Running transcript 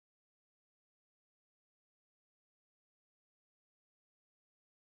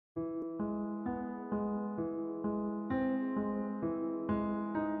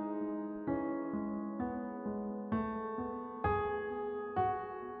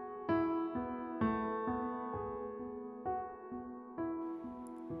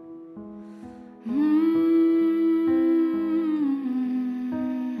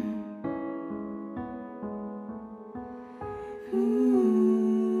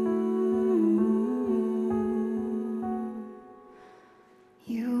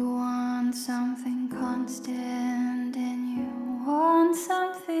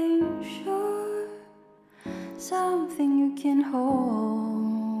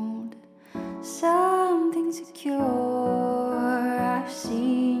hold something secure. I've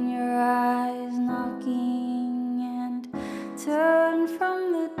seen your eyes knocking and turn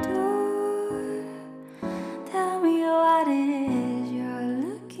from the door. Tell me what it is you're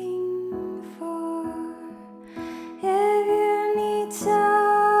looking for. If you need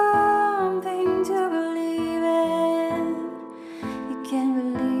something to believe in, you can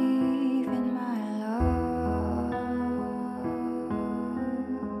believe in my love.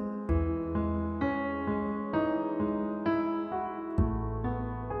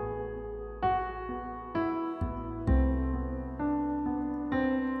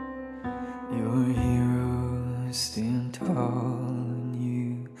 Your heroes stand tall and you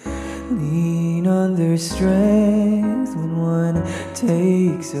lean on their strength when one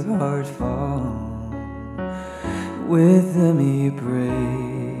takes a hard fall. With them you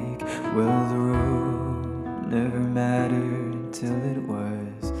break. Well, the road never mattered till it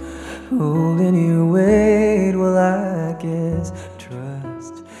was holding your weight. Well, I guess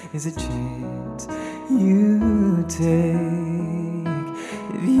trust is a chance you take.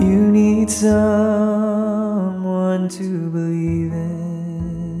 If you need someone to believe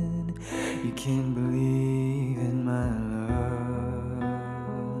in, you can believe in my love.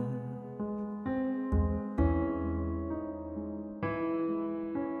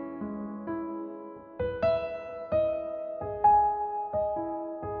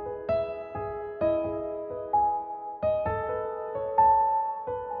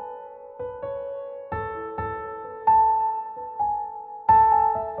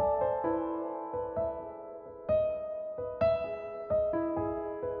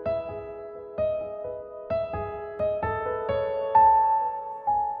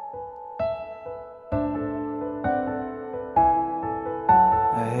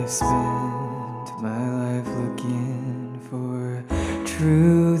 I've spent my life looking for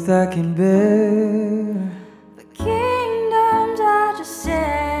truth I can bear. The kingdoms are just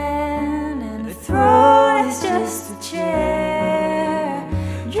sand, and the throne is just a chair.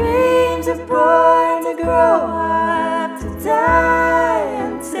 Dreams are born to grow up, to die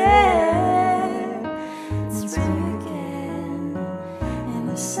and tear. It's spring again in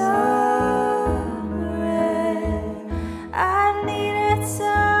the summer air. I needed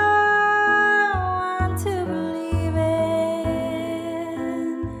someone to believe in.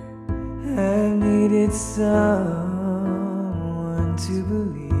 I needed someone to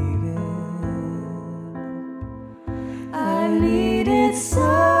believe in. I needed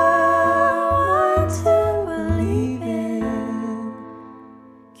someone